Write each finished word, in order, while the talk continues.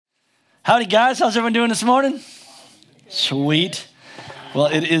Howdy, guys. How's everyone doing this morning? Sweet. Well,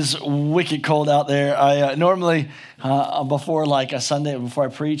 it is wicked cold out there. I normally, before like a Sunday, before I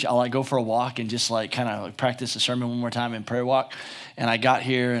preach, I'll like go for a walk and just like kind of like practice the sermon one more time in prayer walk. And I got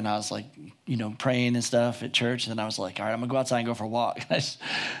here and I was like, praying and stuff at church. And then I was like, all right, I'm gonna go outside and go for a walk.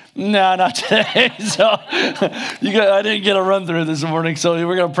 No, not today. So I didn't get a run through this morning. So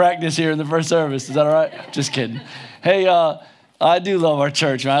we're gonna practice here in the first service. Is that all right? Just kidding. Hey, I do love our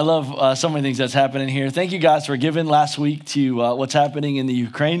church. Man. I love so many things that's happening here. Thank you guys for giving last week to what's happening in the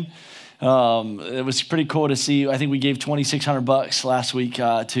Ukraine. It was pretty cool to see. I think we gave $2,600 last week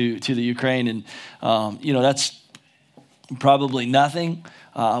to the Ukraine, and that's probably nothing,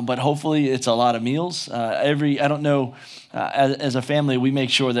 but hopefully it's a lot of meals. I don't know. As a family, we make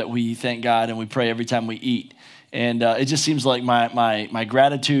sure that we thank God and we pray every time we eat, and it just seems like my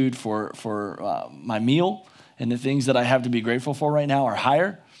gratitude for my meal and the things that I have to be grateful for right now are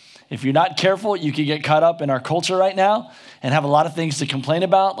higher. If you're not careful, you can get caught up in our culture right now and have a lot of things to complain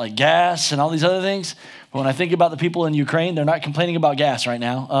about, like gas and all these other things. But when I think about the people in Ukraine, they're not complaining about gas right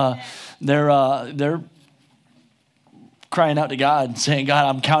now. They're crying out to God, saying, God,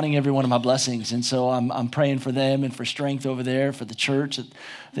 I'm counting every one of my blessings. And so I'm praying for them and for strength over there, for the church, that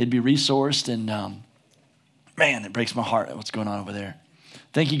they'd be resourced. And man, it breaks my heart at what's going on over there.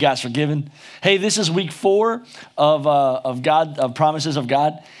 Thank you guys for giving. Hey, this is week 4 of promises of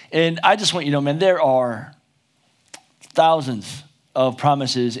God. And I just want you to know, man, there are thousands of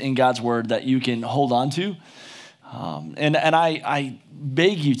promises in God's word that you can hold on to. And I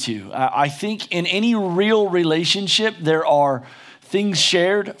beg you to. I think in any real relationship, there are things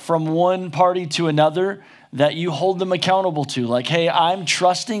shared from one party to another that you hold them accountable to. Like, hey, I'm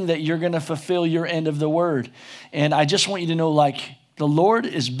trusting that you're going to fulfill your end of the word. And I just want you to know, like, the Lord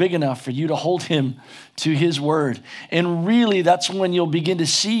is big enough for you to hold him to his word. And really, that's when you'll begin to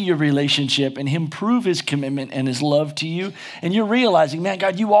see your relationship and him prove his commitment and his love to you. And you're realizing, man,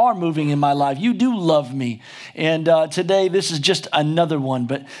 God, you are moving in my life. You do love me. And today, this is just another one.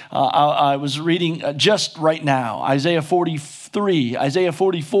 But I was reading just right now, Isaiah 43, Isaiah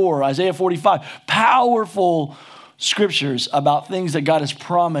 44, Isaiah 45, powerful scriptures about things that God has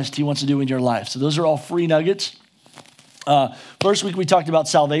promised he wants to do in your life. So those are all free nuggets. First week we talked about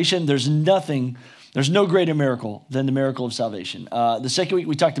salvation. There's no greater miracle than the miracle of salvation. The second week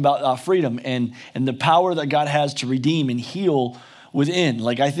we talked about freedom and the power that God has to redeem and heal within.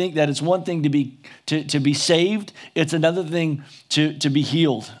 Like, I think that it's one thing to be saved. It's another thing to be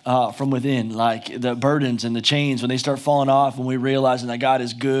healed from within, like the burdens and the chains when they start falling off, when we realize that God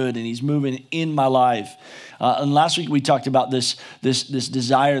is good and he's moving in my life. And last week we talked about this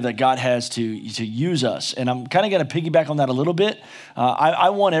desire that God has to use us. And I'm kind of going to piggyback on that a little bit.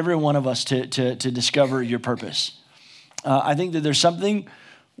 I want every one of us to discover your purpose. I think that there's something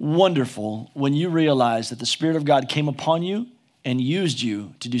wonderful when you realize that the Spirit of God came upon you and used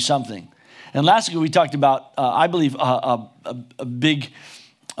you to do something. And last week we talked about, I believe, a big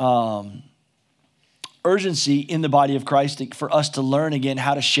urgency in the body of Christ for us to learn again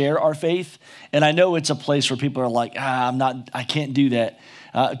how to share our faith. And I know it's a place where people are like, I can't do that.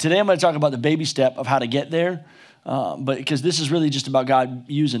 Today I'm going to talk about the baby step of how to get there. But because this is really just about God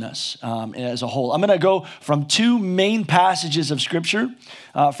using us as a whole. I'm going to go from 2 main passages of Scripture,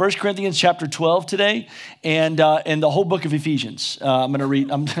 1 Corinthians chapter 12 today, and the whole book of Ephesians. I'm going to read.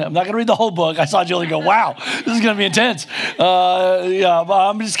 I'm not going to read the whole book. I saw Julie go, "Wow, this is going to be intense."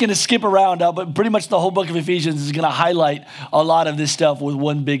 I'm just going to skip around, but pretty much the whole book of Ephesians is going to highlight a lot of this stuff with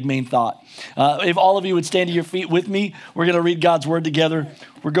one big main thought. If all of you would stand to your feet with me, we're going to read God's word together.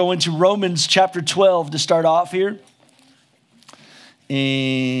 We're going to Romans chapter 12 to start off here.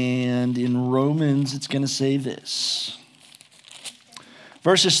 And in Romans, it's going to say this.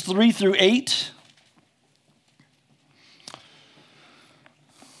 Verses 3 through 8.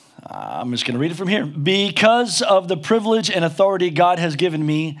 I'm just going to read it from here. Because of the privilege and authority God has given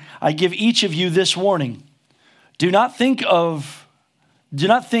me, I give each of you this warning. Do not think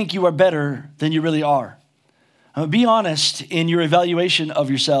you are better than you really are. Be honest in your evaluation of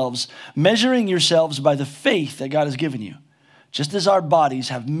yourselves, measuring yourselves by the faith that God has given you. Just as our bodies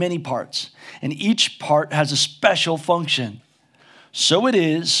have many parts, and each part has a special function, so it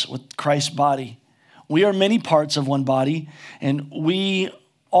is with Christ's body. We are many parts of one body, and we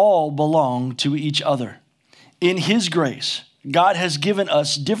all belong to each other. In his grace, God has given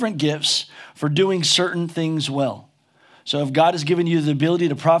us different gifts for doing certain things well. So if God has given you the ability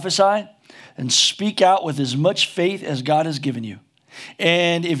to prophesy, and speak out with as much faith as God has given you.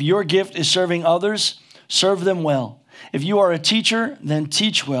 And if your gift is serving others, serve them well. If you are a teacher, then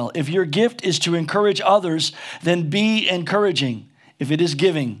teach well. If your gift is to encourage others, then be encouraging. If it is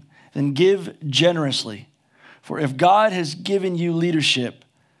giving, then give generously. For if God has given you leadership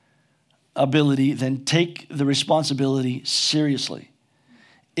ability, then take the responsibility seriously.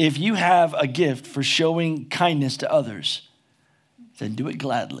 If you have a gift for showing kindness to others, then do it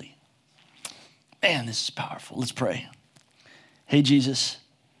gladly. Man, this is powerful. Let's pray. Hey, Jesus,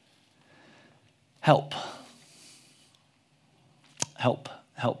 help. Help,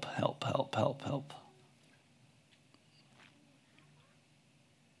 help, help, help, help, help.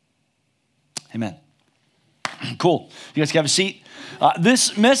 Amen. Cool. You guys can have a seat.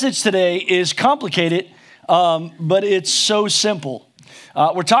 This message today is complicated, but it's so simple.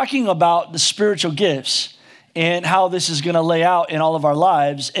 We're talking about the spiritual gifts and how this is going to lay out in all of our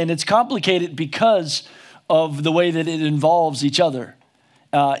lives. And it's complicated because of the way that it involves each other.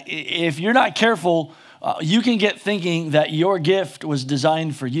 If you're not careful, you can get thinking that your gift was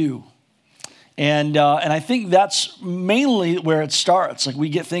designed for you. And I think that's mainly where it starts. Like we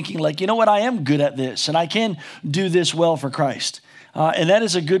get thinking like, you know what, I am good at this and I can do this well for Christ. And that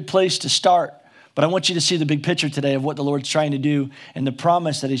is a good place to start. But I want you to see the big picture today of what the Lord's trying to do and the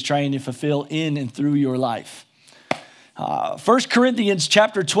promise that he's trying to fulfill in and through your life. 1 Corinthians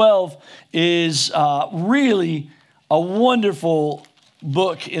chapter 12 is really a wonderful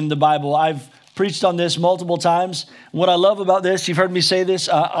book in the Bible. I've preached on this multiple times. What I love about this, you've heard me say this,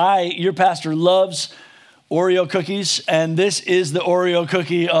 your pastor loves Oreo cookies, and this is the Oreo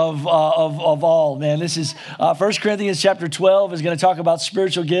cookie of all, man. This is 1 Corinthians chapter 12 is going to talk about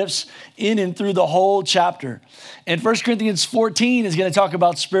spiritual gifts in and through the whole chapter. And 1 Corinthians 14 is going to talk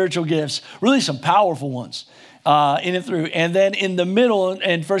about spiritual gifts, really some powerful ones. In and through. And then in the middle,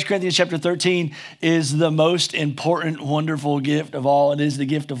 in 1 Corinthians chapter 13, is the most important, wonderful gift of all. It is the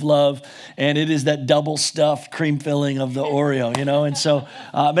gift of love, and it is that double stuffed cream filling of the Oreo, you know? And so,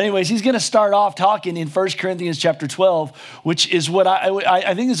 but anyways, he's going to start off talking in 1 Corinthians chapter 12, which is what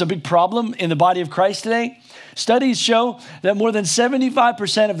I think is a big problem in the body of Christ today. Studies show that more than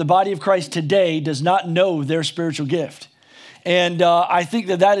 75% of the body of Christ today does not know their spiritual gift. And I think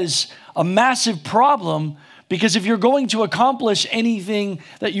that is a massive problem. Because if you're going to accomplish anything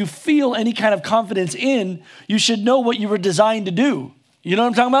that you feel any kind of confidence in, you should know what you were designed to do. You know what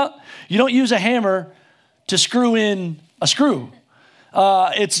I'm talking about? You don't use a hammer to screw in a screw.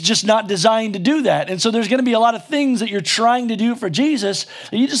 It's just not designed to do that. And so there's going to be a lot of things that you're trying to do for Jesus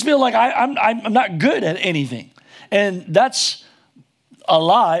that you just feel like I'm not good at anything. And that's a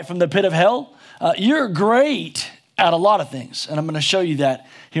lie from the pit of hell. You're great at a lot of things. And I'm going to show you that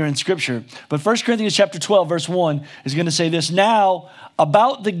here in Scripture. But 1 Corinthians chapter 12, verse 1 is going to say this. Now,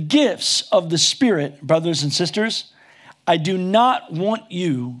 about the gifts of the Spirit, brothers and sisters, I do not want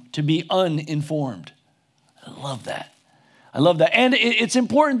you to be uninformed. I love that. I love that. And it's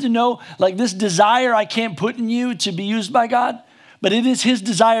important to know, like this desire I can't put in you to be used by God, but it is his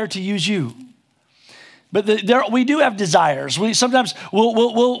desire to use you. But we do have desires. We'll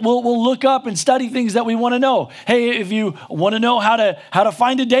look up and study things that we want to know. Hey, if you want to know how to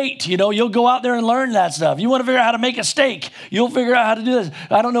find a date, you'll go out there and learn that stuff. You want to figure out how to make a steak, you'll figure out how to do this.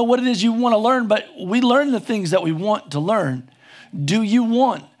 I don't know what it is you want to learn, but we learn the things that we want to learn. Do you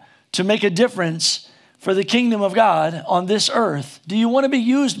want to make a difference for the kingdom of God on this earth? Do you want to be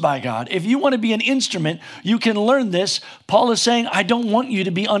used by God? If you want to be an instrument, you can learn this. Paul is saying, I don't want you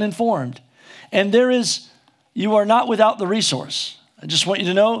to be uninformed. And you are not without the resource. I just want you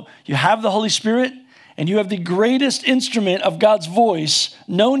to know you have the Holy Spirit and you have the greatest instrument of God's voice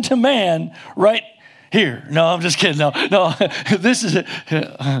known to man right here. No, I'm just kidding. No, this is it.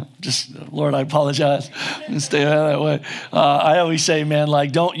 Lord, I apologize. Stay out of that way. I always say, man,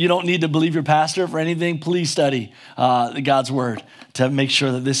 like you don't need to believe your pastor for anything. Please study God's word to make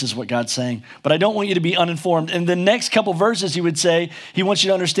sure that this is what God's saying. But I don't want you to be uninformed. In the next couple verses, he would say, he wants you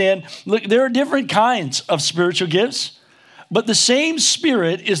to understand, look, there are different kinds of spiritual gifts, but the same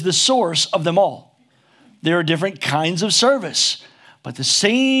Spirit is the source of them all. There are different kinds of service, but the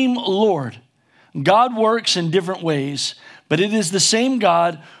same Lord. God works in different ways, but it is the same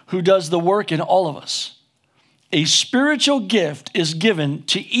God who does the work in all of us. A spiritual gift is given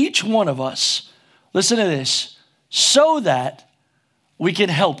to each one of us, listen to this, so that we can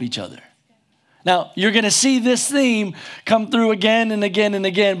help each other. Now, you're going to see this theme come through again and again and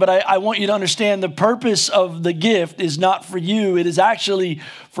again, but I want you to understand the purpose of the gift is not for you. It is actually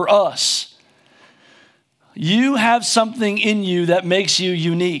for us. You have something in you that makes you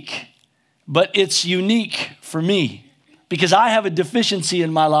unique, but it's unique for me because I have a deficiency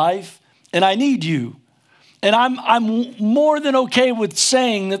in my life and I need you. And I'm more than okay with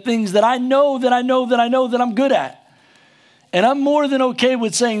saying the things that I know that I'm good at. And I'm more than okay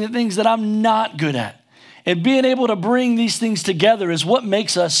with saying the things that I'm not good at. And being able to bring these things together is what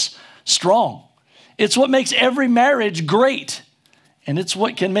makes us strong. It's what makes every marriage great. And it's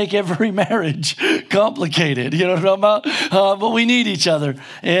what can make every marriage complicated. You know what I'm talking about? But we need each other.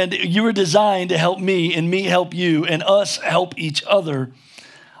 And you were designed to help me and me help you and us help each other.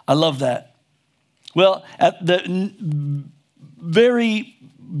 I love that. Well, at the very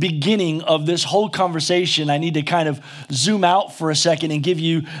beginning of this whole conversation, I need to kind of zoom out for a second and give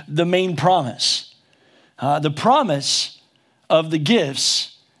you the main promise. The promise of the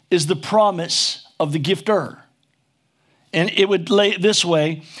gifts is the promise of the gifter. And it would lay it this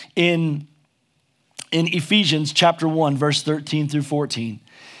way in Ephesians chapter 1, verse 13 through 14.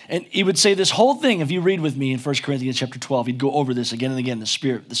 And he would say this whole thing, if you read with me in 1 Corinthians chapter 12, he'd go over this again and again, the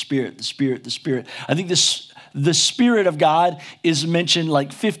Spirit, the Spirit, the Spirit, the Spirit. I think the Spirit of God is mentioned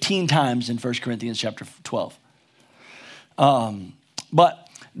like 15 times in 1 Corinthians chapter 12. But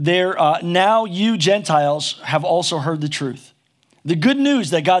there, now you Gentiles have also heard the truth. The good news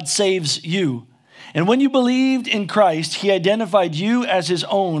that God saves you. And when you believed in Christ, he identified you as his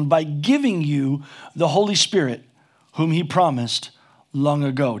own by giving you the Holy Spirit, whom he promised long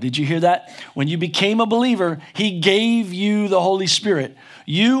ago. Did you hear that? When you became a believer, he gave you the Holy Spirit.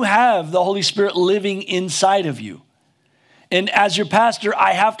 You have the Holy Spirit living inside of you. And as your pastor,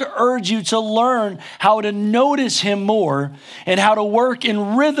 I have to urge you to learn how to notice him more and how to work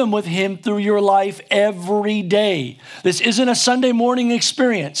in rhythm with him through your life every day. This isn't a Sunday morning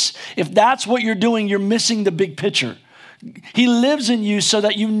experience. If that's what you're doing, you're missing the big picture. He lives in you so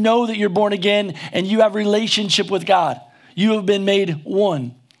that you know that you're born again and you have relationship with God. You have been made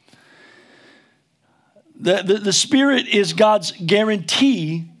one. The Spirit is God's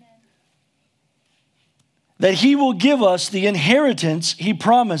guarantee that he will give us the inheritance he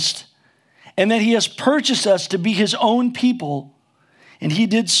promised and that he has purchased us to be his own people. And he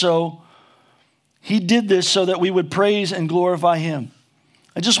did this so that we would praise and glorify him.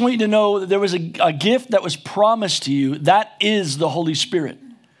 I just want you to know that there was a gift that was promised to you. That is the Holy Spirit.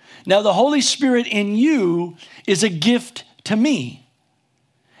 Now, the Holy Spirit in you is a gift to me.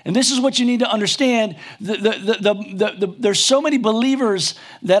 And this is what you need to understand. There's so many believers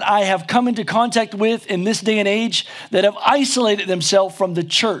that I have come into contact with in this day and age that have isolated themselves from the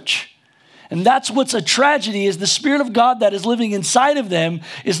church. And that's what's a tragedy, is the Spirit of God that is living inside of them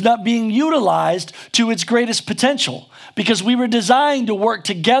is not being utilized to its greatest potential, because we were designed to work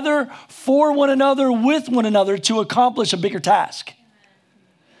together for one another, with one another, to accomplish a bigger task.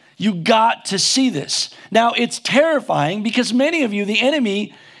 You got to see this. Now, it's terrifying because many of you, the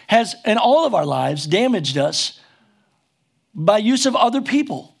enemy has, in all of our lives, damaged us by use of other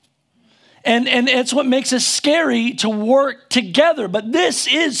people. And it's what makes us scary to work together. But this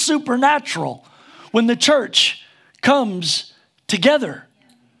is supernatural when the church comes together.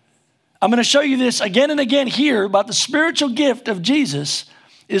 I'm going to show you this again and again here about the spiritual gift of Jesus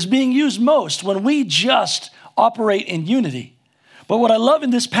is being used most when we just operate in unity. But what I love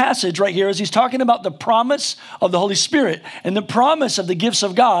in this passage right here is he's talking about the promise of the Holy Spirit and the promise of the gifts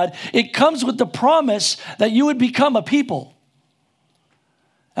of God. It comes with the promise that you would become a people.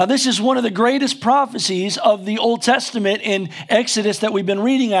 Now, this is one of the greatest prophecies of the Old Testament in Exodus that we've been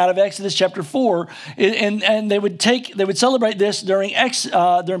reading out of, Exodus chapter 4. And they would celebrate this during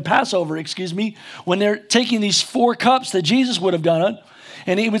Passover, when they're taking these 4 cups that Jesus would have done.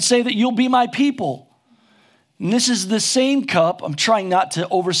 And he would say that you'll be my people. And this is the same cup. I'm trying not to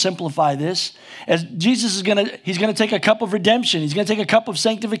oversimplify this. As Jesus is he's going to take a cup of redemption. He's going to take a cup of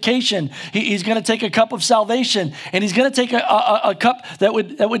sanctification. He's going to take a cup of salvation. And he's going to take a cup that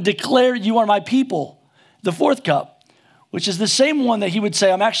would declare you are my people. The 4th cup, which is the same one that he would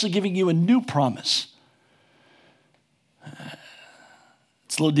say, I'm actually giving you a new promise.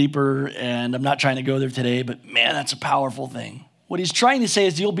 It's a little deeper, and I'm not trying to go there today, but man, that's a powerful thing. What he's trying to say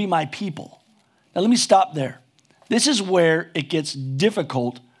is you'll be my people. Now, let me stop there. This is where it gets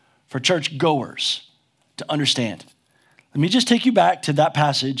difficult for church goers to understand. Let me just take you back to that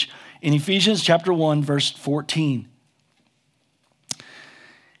passage in Ephesians chapter 1, verse 14.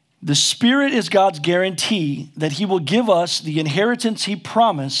 The Spirit is God's guarantee that he will give us the inheritance he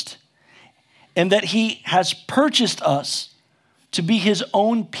promised and that he has purchased us to be his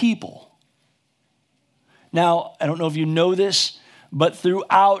own people. Now, I don't know if you know this, but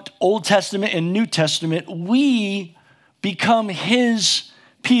throughout Old Testament and New Testament, we become his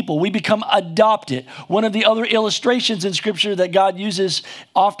people. We become adopted. One of the other illustrations in Scripture that God uses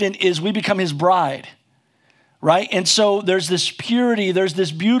often is we become his bride, right? And so there's this purity, there's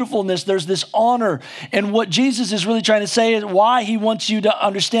this beautifulness, there's this honor. And what Jesus is really trying to say is why he wants you to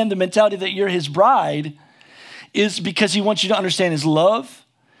understand the mentality that you're his bride is because he wants you to understand his love,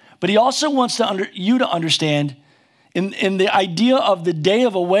 but he also wants you to understand In the idea of the day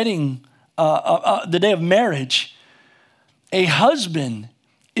of a wedding, the day of marriage, a husband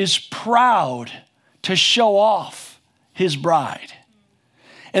is proud to show off his bride.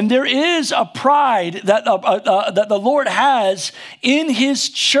 And there is a pride that the Lord has in his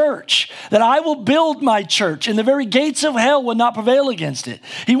church, that I will build my church and the very gates of hell will not prevail against it.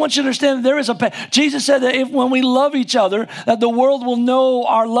 He wants you to understand that there is Jesus said that when we love each other, that the world will know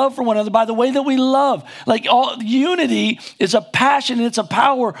our love for one another by the way that we love. Like unity is a passion and it's a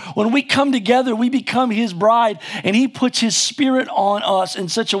power. When we come together, we become his bride, and he puts his spirit on us in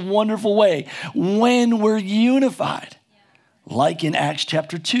such a wonderful way when we're unified. Like in Acts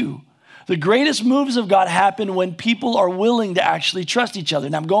chapter 2. The greatest moves of God happen when people are willing to actually trust each other.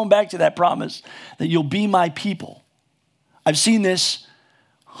 Now I'm going back to that promise that you'll be my people. I've seen this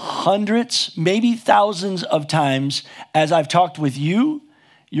hundreds, maybe thousands of times as I've talked with you,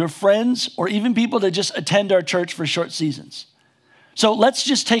 your friends, or even people that just attend our church for short seasons. So let's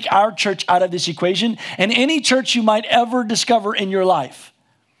just take our church out of this equation and any church you might ever discover in your life.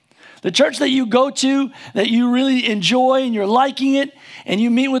 The church that you go to, that you really enjoy and you're liking it, and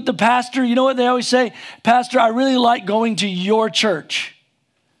you meet with the pastor, you know what they always say? Pastor, I really like going to your church.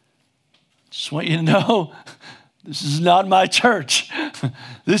 Just want you to know, this is not my church.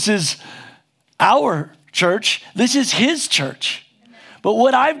 This is our church. This is his church. But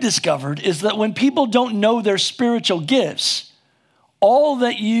what I've discovered is that when people don't know their spiritual gifts, all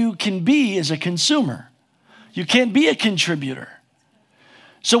that you can be is a consumer. You can't be a contributor.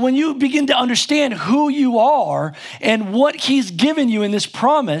 So when you begin to understand who you are and what he's given you in this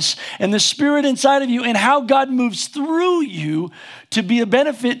promise and the spirit inside of you and how God moves through you to be a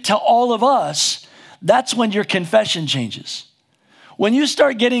benefit to all of us, that's when your confession changes. When you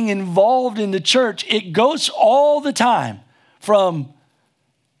start getting involved in the church, it goes all the time from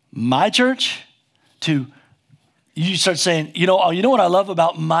my church to you start saying, you know what I love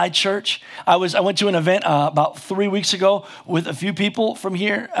about my church? I went to an event about 3 weeks ago with a few people from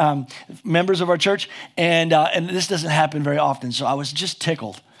here, members of our church, and this doesn't happen very often, so I was just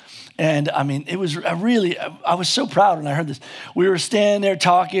tickled. And I mean, I was so proud when I heard this. We were standing there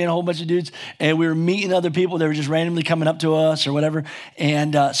talking, a whole bunch of dudes, and we were meeting other people. They were just randomly coming up to us or whatever,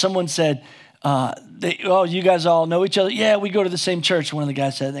 and someone said, you guys all know each other? Yeah, we go to the same church. One of the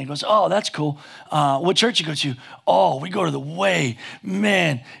guys said, and he goes, oh, that's cool. What church you go to? Oh, we go to the Way.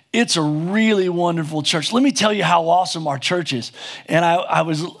 Man, it's a really wonderful church. Let me tell you how awesome our church is. And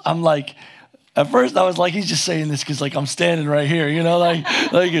I'm like, at first I was like, he's just saying this because like I'm standing right here, like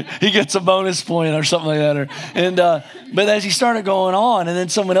he gets a bonus point or something like that. But as he started going on, and then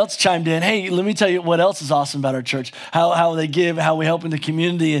someone else chimed in, hey, let me tell you what else is awesome about our church, how they give, how we help in the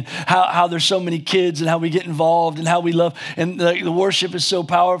community, and how there's so many kids and how we get involved and how we love, and the worship is so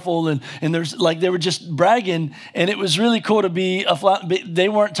powerful. And there's like, they were just bragging, and it was really cool to be they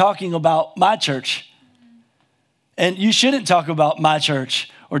weren't talking about my church. And you shouldn't talk about my church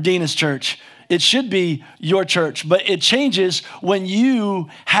or Dina's church. It should be your church, but it changes when you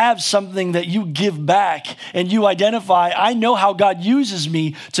have something that you give back and you identify, I know how God uses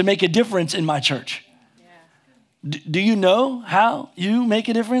me to make a difference in my church. Yeah. Do you know how you make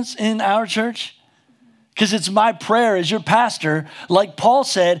a difference in our church? Because it's my prayer as your pastor, like Paul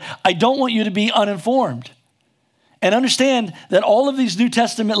said, I don't want you to be uninformed. And understand that all of these New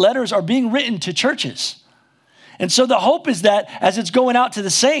Testament letters are being written to churches. And so the hope is that as it's going out to the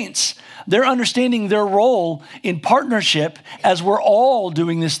saints, they're understanding their role in partnership as we're all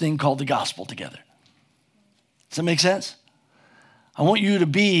doing this thing called the gospel together. Does that make sense? I want you to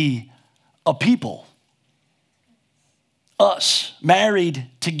be a people. Us, married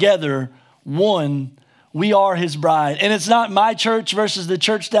together, one. We are his bride. And it's not my church versus the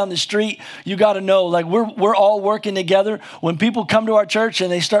church down the street. You got to know, like we're all working together. When people come to our church and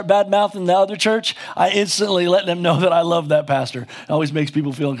they start bad-mouthing the other church, I instantly let them know that I love that pastor. It always makes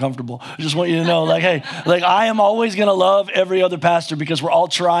people feel uncomfortable. I just want you to know, like, hey, like I am always going to love every other pastor because we're all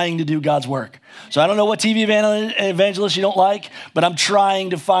trying to do God's work. So I don't know what TV evangelists you don't like, but I'm trying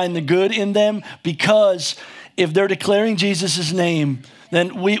to find the good in them, because if they're declaring Jesus' name,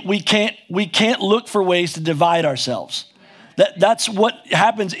 then we can't look for ways to divide ourselves. That's what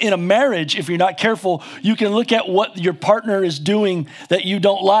happens in a marriage. If you're not careful, you can look at what your partner is doing that you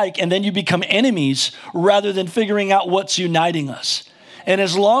don't like, and then you become enemies rather than figuring out what's uniting us. And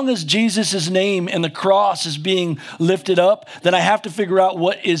as long as Jesus' name and the cross is being lifted up, then I have to figure out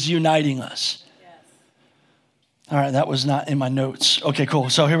what is uniting us. Yes. All right, that was not in my notes. Okay, cool.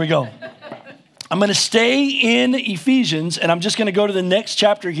 So here we go. I'm going to stay in Ephesians, and I'm just going to go to the next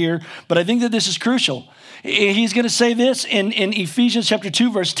chapter here, but I think that this is crucial. he's going to say this in Ephesians chapter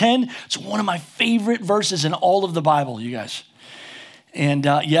 2, verse 10. It's one of my favorite verses in all of the Bible, you guys. And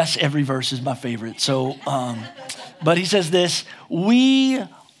yes, every verse is my favorite. So, but he says this, we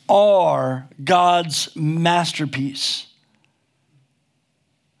are God's masterpiece.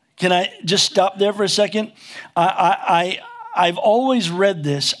 Can I just stop there for a second? I've always read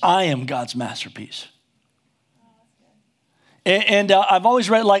this, I am God's masterpiece. And I've always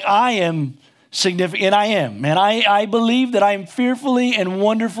read it like I am significant, and I am. And I believe that I am fearfully and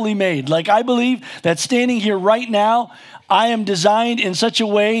wonderfully made. Like I believe that standing here right now, I am designed in such a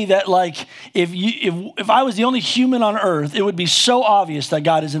way that like if I was the only human on earth, it would be so obvious that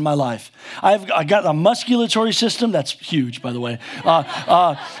God is in my life. I got a musculatory system. That's huge, by the way.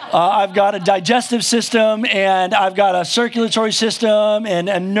 I've got a digestive system, and I've got a circulatory system and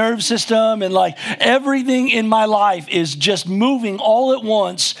a nerve system, and like everything in my life is just moving all at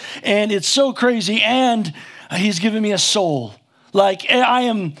once, and it's so crazy. And he's given me a soul. Like I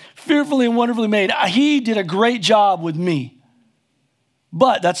am fearfully and wonderfully made. He did a great job with me.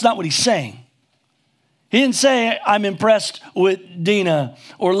 But that's not what he's saying. He didn't say, I'm impressed with Dina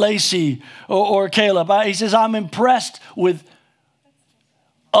or Lacey or Caleb. He says, I'm impressed with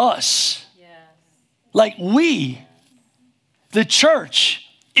us. Yes. Like we, the church,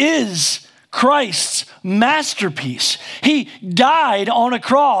 is Christ's masterpiece. He died on a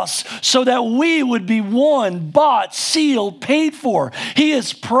cross so that we would be won, bought, sealed, paid for. He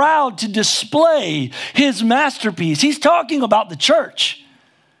is proud to display his masterpiece. He's talking about the church.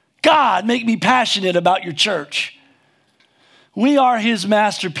 God, make me passionate about your church. We are his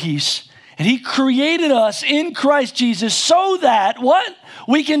masterpiece. And he created us in Christ Jesus so that what?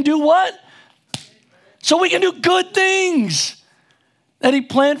 We can do what? So we can do good things that he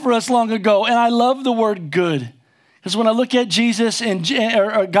planned for us long ago. And I love the word good. Because when I look at Jesus and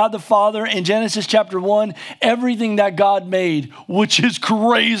God the Father in Genesis chapter 1, everything that God made, which is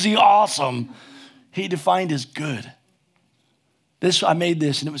crazy awesome, he defined as good. I made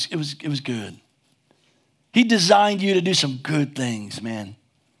this and it was good. He designed you to do some good things, man.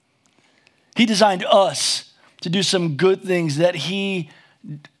 He designed us to do some good things that he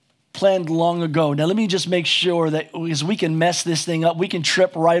planned long ago. Now, let me just make sure that because we can mess this thing up, we can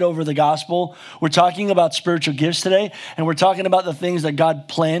trip right over the gospel. We're talking about spiritual gifts today, and we're talking about the things that God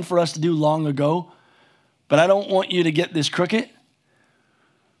planned for us to do long ago. But I don't want you to get this crooked.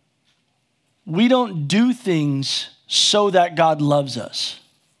 We don't do things so that God loves us.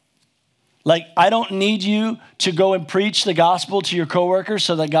 Like, I don't need you to go and preach the gospel to your coworkers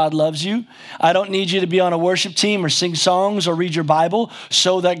so that God loves you. I don't need you to be on a worship team or sing songs or read your Bible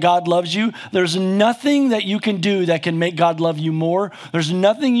so that God loves you. There's nothing that you can do that can make God love you more. There's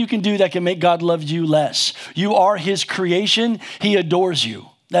nothing you can do that can make God love you less. You are his creation. He adores you.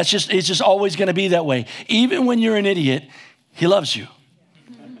 It's just always going to be that way. Even when you're an idiot, he loves you.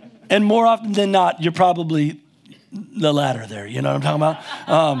 And more often than not, you're probably the latter there. You know what I'm talking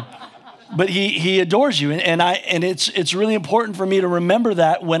about? But he adores you, and it's really important for me to remember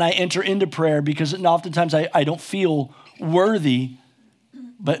that when I enter into prayer, because oftentimes I don't feel worthy,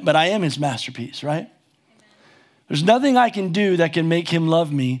 but I am his masterpiece, right? There's nothing I can do that can make him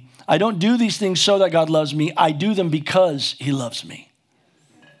love me. I don't do these things so that God loves me. I do them because he loves me.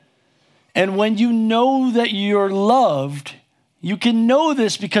 And when you know that you're loved, you can know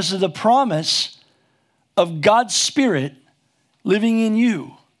this because of the promise of God's Spirit living in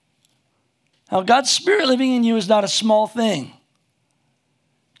you. Now, God's Spirit living in you is not a small thing.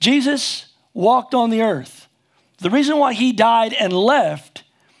 Jesus walked on the earth. The reason why he died and left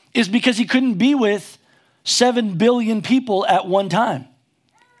is because he couldn't be with 7 billion people at one time.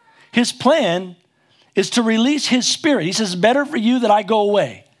 His plan is to release his Spirit. He says, better for you that I go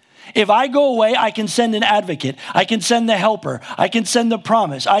away. If I go away, I can send an advocate. I can send the helper. I can send the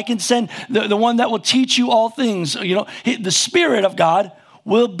promise. I can send the one that will teach you all things. You know, the Spirit of God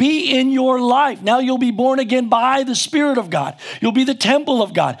will be in your life. Now you'll be born again by the Spirit of God. You'll be the temple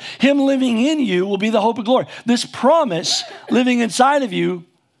of God. Him living in you will be the hope of glory. This promise living inside of you,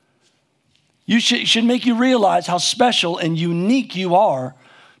 should make you realize how special and unique you are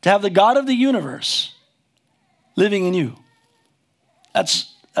to have the God of the universe living in you.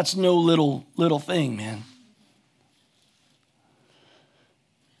 That's no little thing, man.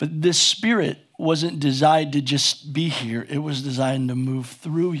 But this Spirit wasn't designed to just be here. It was designed to move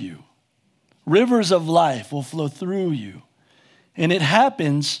through you. Rivers of life will flow through you. And it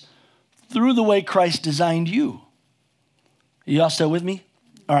happens through the way Christ designed you. Are y'all still with me?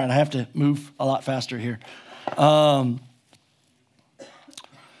 All right, I have to move a lot faster here.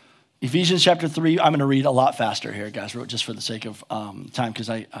 Ephesians chapter 3, I'm going to read a lot faster here, guys, just for the sake of time,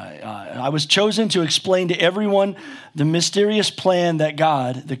 because I was chosen to explain to everyone the mysterious plan that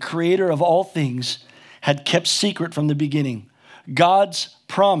God, the creator of all things, had kept secret from the beginning. God's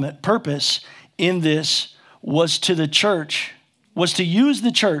purpose in this was to use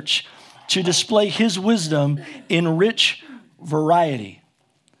the church to display his wisdom in rich variety.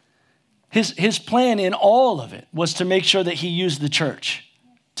 His plan in all of it was to make sure that he used the church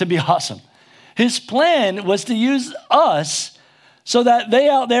to be awesome. His plan was to use us so that they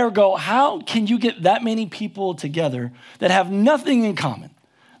out there go, how can you get that many people together that have nothing in common?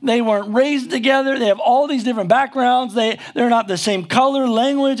 They weren't raised together. They have all these different backgrounds. They're not the same color,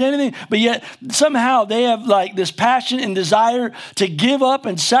 language, anything. But yet somehow they have like this passion and desire to give up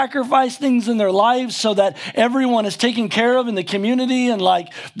and sacrifice things in their lives so that everyone is taken care of in the community. And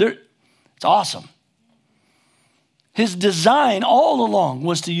it's awesome. His design all along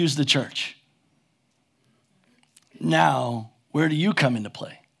was to use the church. Now, where do you come into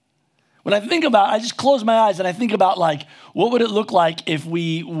play? When I just close my eyes and I think about like, what would it look like if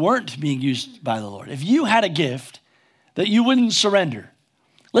we weren't being used by the Lord? If you had a gift that you wouldn't surrender.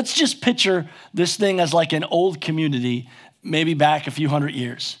 Let's just picture this thing as like an old community, maybe back a few hundred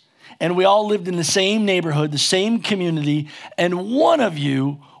years. And we all lived in the same neighborhood, the same community, and one of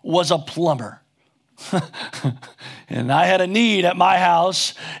you was a plumber. And I had a need at my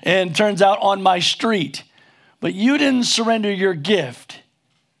house, and turns out on my street. But you didn't surrender your gift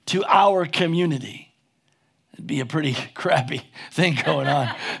to our community. It'd be a pretty crappy thing going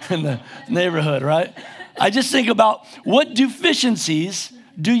on in the neighborhood, right? I just think about what deficiencies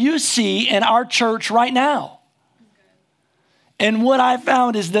do you see in our church right now? And what I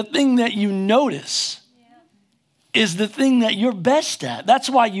found is the thing that you notice is the thing that you're best at. That's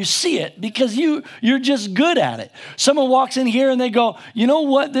why you see it, because you're just good at it. Someone walks in here and they go, you know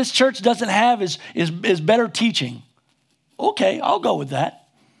what this church doesn't have is better teaching. Okay, I'll go with that.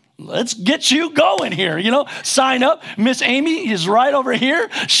 Let's get you going here, sign up. Miss Amy is right over here.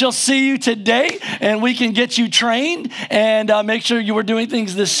 She'll see you today and we can get you trained and make sure you were doing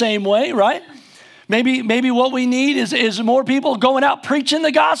things the same way, right? Maybe what we need is more people going out preaching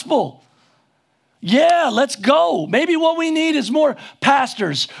the gospel. Yeah, let's go. Maybe what we need is more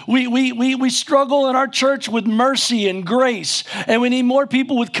pastors. We struggle in our church with mercy and grace, and we need more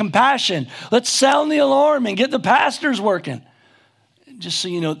people with compassion. Let's sound the alarm and get the pastors working. Just so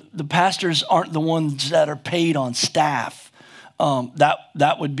you know, the pastors aren't the ones that are paid on staff.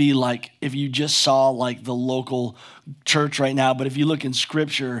 That would be like if you just saw like the local church right now. But if you look in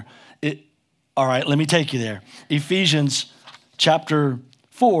Scripture, all right, let me take you there. Ephesians chapter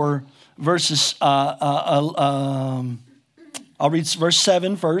 4. Verses, I'll read verse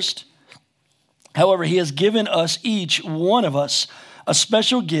 7 first. However, he has given us, each one of us, a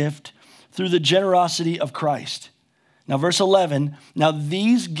special gift through the generosity of Christ. Now, verse 11, now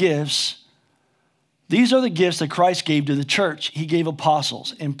these are the gifts that Christ gave to the church. He gave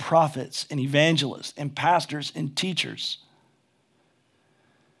apostles and prophets and evangelists and pastors and teachers.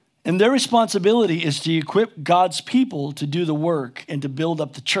 And their responsibility is to equip God's people to do the work and to build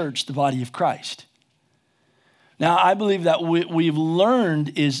up the church, the body of Christ. Now, I believe that what we've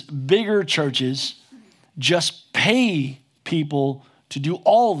learned is bigger churches just pay people to do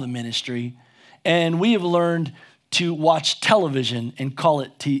all the ministry, and we have learned to watch television and call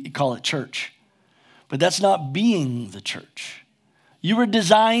it church. But that's not being the church. You were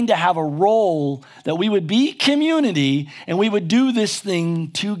designed to have a role that we would be community and we would do this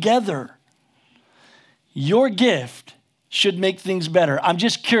thing together. Your gift should make things better. I'm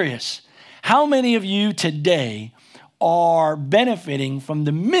just curious, how many of you today are benefiting from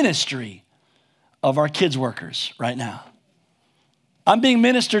the ministry of our kids workers right now? I'm being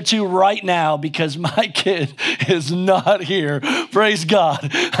ministered to right now because my kid is not here. Praise God.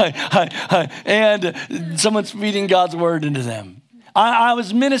 And someone's feeding God's word into them. I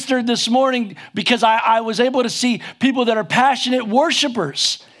was ministered this morning because I was able to see people that are passionate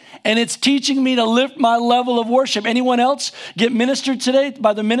worshipers. And it's teaching me to lift my level of worship. Anyone else get ministered today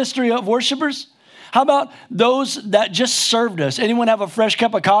by the ministry of worshipers? How about those that just served us? Anyone have a fresh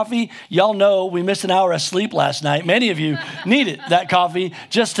cup of coffee? Y'all know we missed an hour of sleep last night. Many of you needed that coffee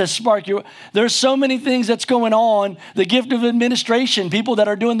just to spark your... There's so many things that's going on. The gift of administration, people that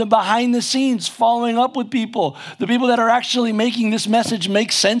are doing the behind the scenes, following up with people, the people that are actually making this message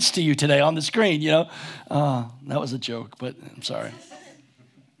make sense to you today on the screen, that was a joke, but I'm sorry.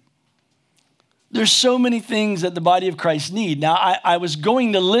 There's so many things that the body of Christ need. Now, I was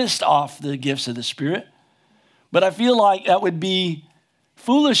going to list off the gifts of the Spirit, but I feel like that would be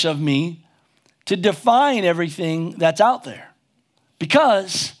foolish of me to define everything that's out there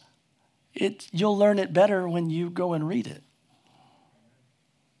because you'll learn it better when you go and read it.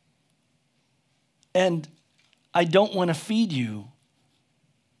 And I don't want to feed you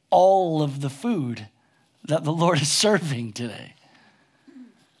all of the food that the Lord is serving today,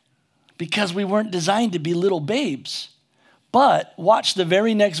 because we weren't designed to be little babes. But watch the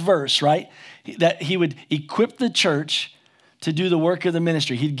very next verse, right? That he would equip the church to do the work of the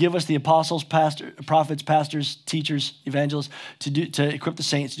ministry. He'd give us the apostles, prophets, pastors, teachers, evangelists to equip the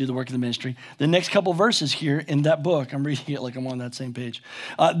saints to do the work of the ministry. The next couple verses here in that book, I'm reading it like I'm on that same page.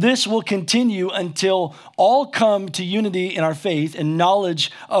 This will continue until all come to unity in our faith and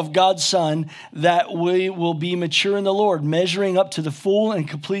knowledge of God's Son, that we will be mature in the Lord, measuring up to the full and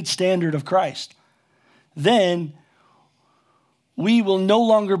complete standard of Christ. Then we will no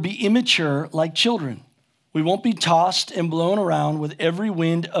longer be immature like children. We won't be tossed and blown around with every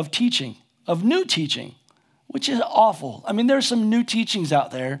wind of teaching, of new teaching, which is awful. I mean, there's some new teachings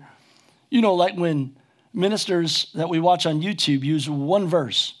out there. You know, like when ministers that we watch on YouTube use one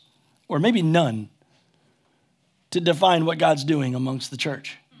verse, or maybe none, to define what God's doing amongst the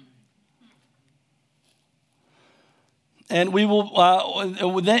church. And we will,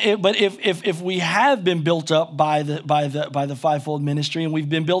 but if we have been built up by the fivefold ministry, and we've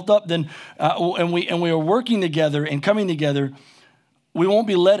been built up, then and we are working together and coming together, we won't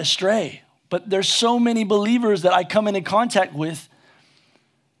be led astray. But there's so many believers that I come into contact with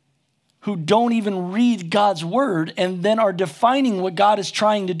who don't even read God's word and then are defining what God is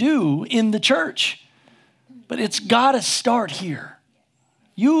trying to do in the church. But it's got to start here.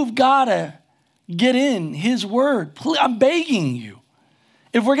 You've got to get in his word. I'm begging you.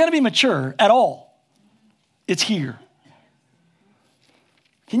 If we're going to be mature at all, it's here.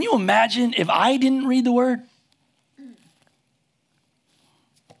 Can you imagine if I didn't read the word?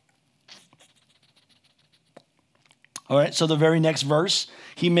 All right, so the very next verse,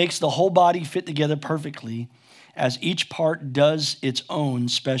 he makes the whole body fit together perfectly as each part does its own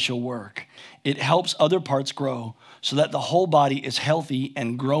special work. It helps other parts grow so that the whole body is healthy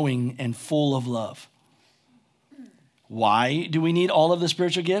and growing and full of love. Why do we need all of the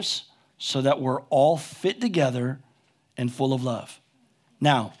spiritual gifts? So that we're all fit together and full of love.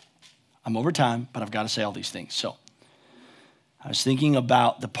 Now, I'm over time, but I've got to say all these things. So I was thinking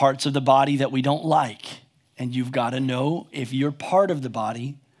about the parts of the body that we don't like. And you've got to know, if you're part of the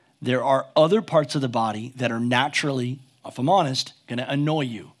body, there are other parts of the body that are naturally, if I'm honest, going to annoy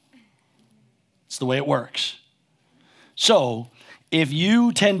you. It's the way it works. So if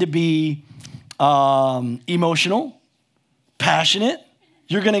you tend to be emotional, passionate,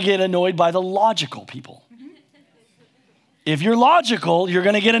 you're going to get annoyed by the logical people. If you're logical, you're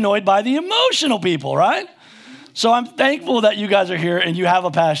going to get annoyed by the emotional people, right? So I'm thankful that you guys are here and you have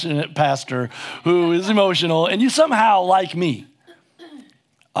a passionate pastor who is emotional and you somehow like me.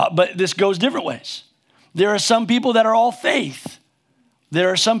 But this goes different ways. There are some people that are all faith. There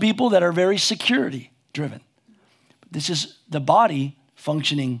are some people that are very security driven. This is the body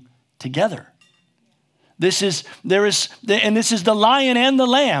functioning together. This is the lion and the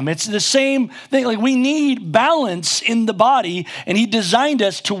lamb. It's the same thing. Like, we need balance in the body, and he designed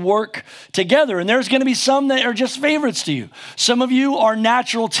us to work together. And there's going to be some that are just favorites to you. Some of you are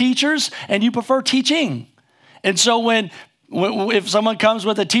natural teachers and you prefer teaching. And so if someone comes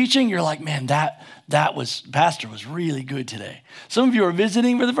with a teaching, you're like, man, pastor was really good today. Some of you are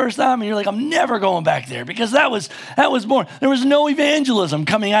visiting for the first time and you're like, I'm never going back there because that was boring. There was no evangelism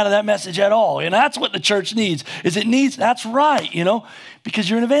coming out of that message at all. And that's what the church needs. That's right, because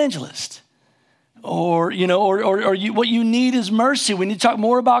you're an evangelist. Or what you need is mercy. We need to talk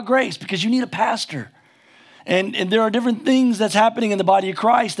more about grace because you need a pastor. And there are different things that's happening in the body of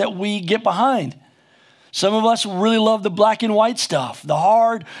Christ that we get behind. Some of us really love the black and white stuff, the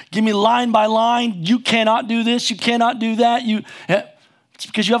hard, give me line by line. You cannot do this. You cannot do that. It's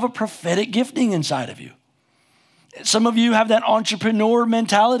because you have a prophetic gifting inside of you. Some of you have that entrepreneur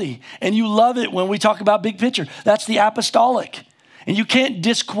mentality, and you love it when we talk about big picture. That's the apostolic. And you can't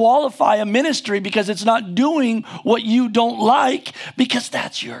disqualify a ministry because it's not doing what you don't like, because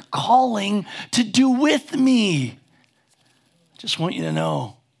that's your calling to do with me. I just want you to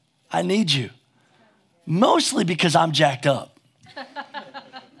know, I need you. Mostly because I'm jacked up.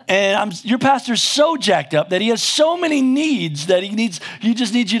 And your pastor's so jacked up that he has so many needs that he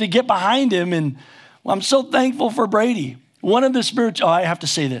just needs you to get behind him. And I'm so thankful for Brady. One of the I have to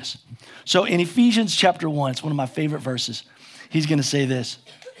say this. So in Ephesians chapter 1, it's one of my favorite verses. He's going to say this.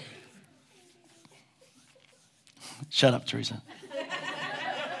 Shut up, Teresa.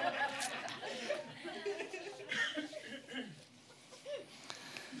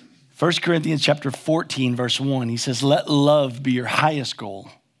 1 Corinthians chapter 14, verse 1, he says, let love be your highest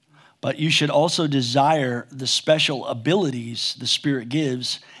goal. but you should also desire the special abilities the Spirit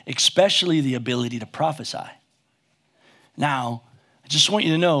gives, especially the ability to prophesy. Now, I just want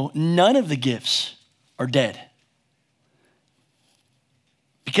you to know, none of the gifts are dead.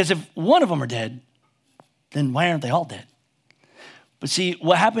 Because if one of them are dead, then why aren't they all dead? But see,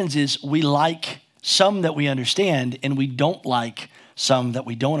 what happens is we like some that we understand and we don't like some that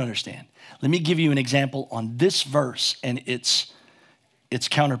we don't understand. Let me give you an example on this verse and its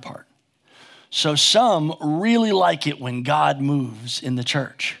counterpart. So some really like it when God moves in the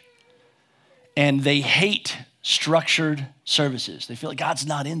church, and they hate structured services. They feel like God's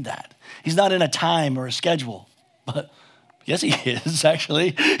not in that. He's not in a time or a schedule, but yes, he is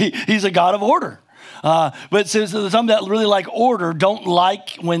actually. He's a God of order. But so some that really like order don't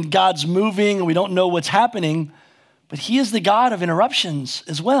like when God's moving and we don't know what's happening, but he is the God of interruptions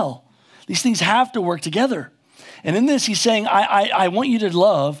as well. These things have to work together. And in this, he's saying, I want you to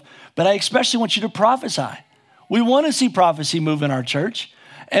love, but I especially want you to prophesy. We want to see prophecy move in our church,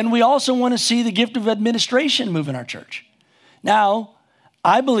 and we also want to see the gift of administration move in our church. Now,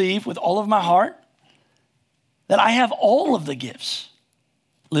 I believe with all of my heart that I have all of the gifts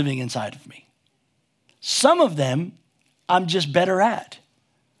living inside of me. Some of them I'm just better at.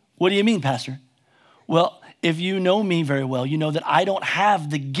 What do you mean, Pastor? Well, if you know me very well, you know that I don't have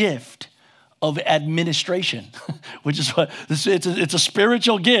the gift of administration, which is what, it's a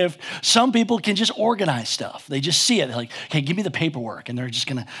spiritual gift. Some people can just organize stuff. They just see it. They're like, hey, give me the paperwork. And they're just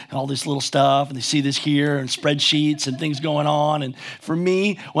gonna, all this little stuff, and they see this here, and spreadsheets and things going on. And for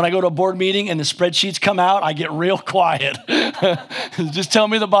me, when I go to a board meeting and the spreadsheets come out, I get real quiet. Just tell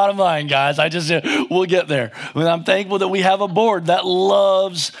me the bottom line, guys. We'll get there. And I'm thankful that we have a board that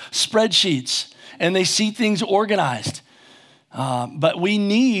loves spreadsheets, and they see things organized. But we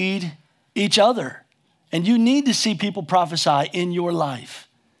need each other. And you need to see people prophesy in your life.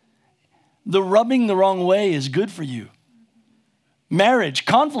 The rubbing the wrong way is good for you. Marriage,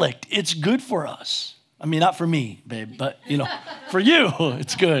 conflict, it's good for us. I mean, not for me, babe, but for you,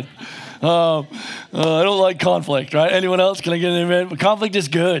 it's good. I don't like conflict, right? Anyone else? Can I get an amen? But conflict is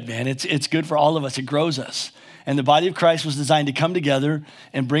good, man. It's good for all of us. It grows us. And the body of Christ was designed to come together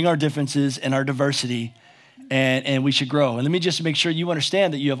and bring our differences and our diversity, and we should grow. And let me just make sure you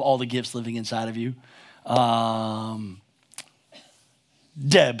understand that you have all the gifts living inside of you.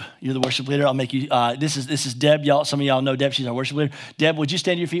 Deb, you're the worship leader. I'll make you, this is Deb. Some of y'all know Deb. She's our worship leader. Deb, would you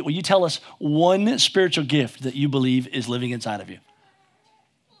stand to your feet? Will you tell us one spiritual gift that you believe is living inside of you?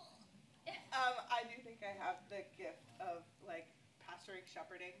 I do think I have the gift of pastoring,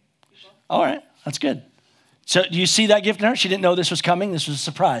 shepherding people. All right, that's good. So do you see that gift in her? She didn't know this was coming. This was a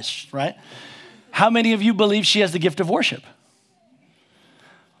surprise, right? How many of you believe she has the gift of worship?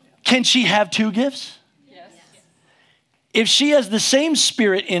 Can she have two gifts? Yes. If she has the same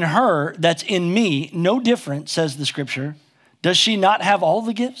spirit in her that's in me, no different, says the scripture, does she not have all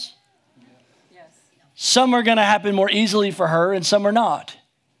the gifts? Yes. Some are going to happen more easily for her and some are not.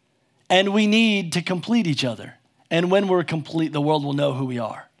 And we need to complete each other. And when we're complete, the world will know who we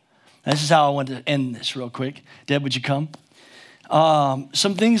are. This is how I want to end this real quick. Deb, would you come?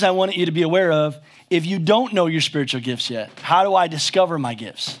 Some things I want you to be aware of. If you don't know your spiritual gifts yet, how do I discover my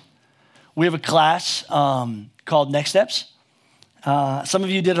gifts? We have a class called Next Steps. Some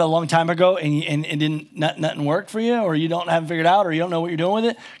of you did it a long time ago and nothing worked for you, or you haven't figured it out, or you don't know what you're doing with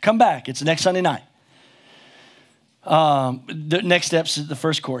it. Come back. It's next Sunday night. The Next Steps, the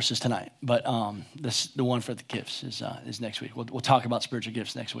first course is tonight, but the one for the gifts is next week. We'll talk about spiritual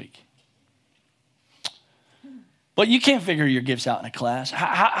gifts next week. But you can't figure your gifts out in a class.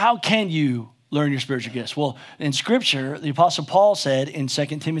 How can you learn your spiritual gifts? Well, in Scripture, the Apostle Paul said in 2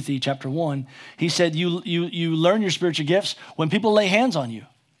 Timothy chapter 1, he said, you learn your spiritual gifts when people lay hands on you.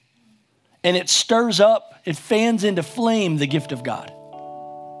 And it stirs up, it fans into flame the gift of God.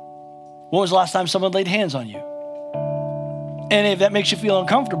 When was the last time someone laid hands on you? And if that makes you feel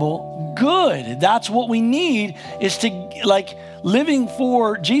uncomfortable, good. That's what we need, is to, living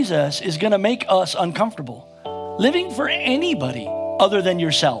for Jesus is going to make us uncomfortable. Living for anybody other than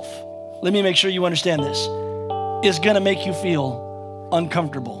yourself, let me make sure you understand this, is going to make you feel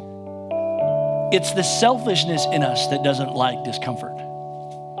uncomfortable. It's the selfishness in us that doesn't like discomfort.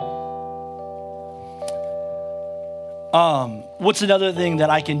 What's another thing that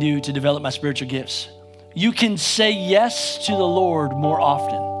I can do to develop my spiritual gifts? You can say yes to the Lord more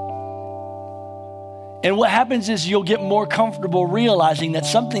often. And what happens is you'll get more comfortable realizing that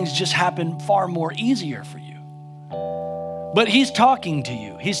some things just happen far more easier for you. But he's talking to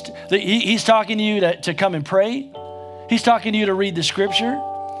you. He's talking to you to come and pray. He's talking to you to read the scripture.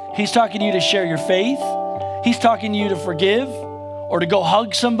 He's talking to you to share your faith. He's talking to you to forgive. or to go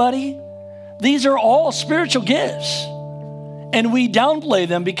hug somebody. These are all spiritual gifts. And we downplay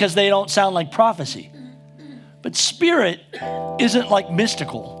them because they don't sound like prophecy. But spirit isn't like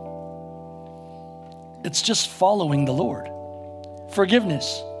mystical. It's just following the Lord.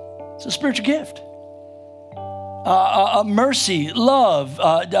 Forgiveness, it's a spiritual gift. Mercy, love.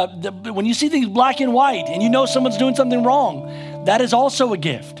 When you see things black and white and you know someone's doing something wrong, that is also a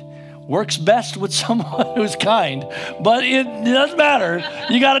gift. Works best with someone who's kind, but it doesn't matter.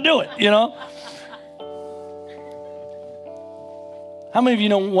 You got to do it, you know? How many of you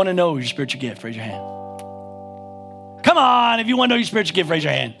want to know your spiritual gift? Raise your hand. Come on, if you want to know your spiritual gift, raise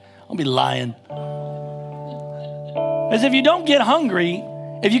your hand. Don't be lying. As if you don't get hungry,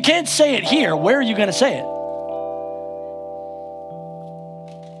 if you can't say it here, where are you going to say it?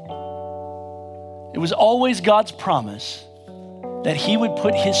 It was always God's promise that he would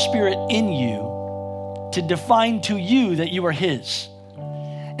put his spirit in you to define to you that you are his.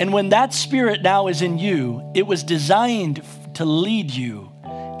 And when that spirit now is in you, it was designed to lead you,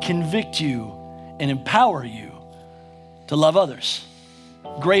 convict you, and empower you to love others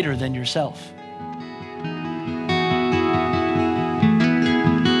greater than yourself.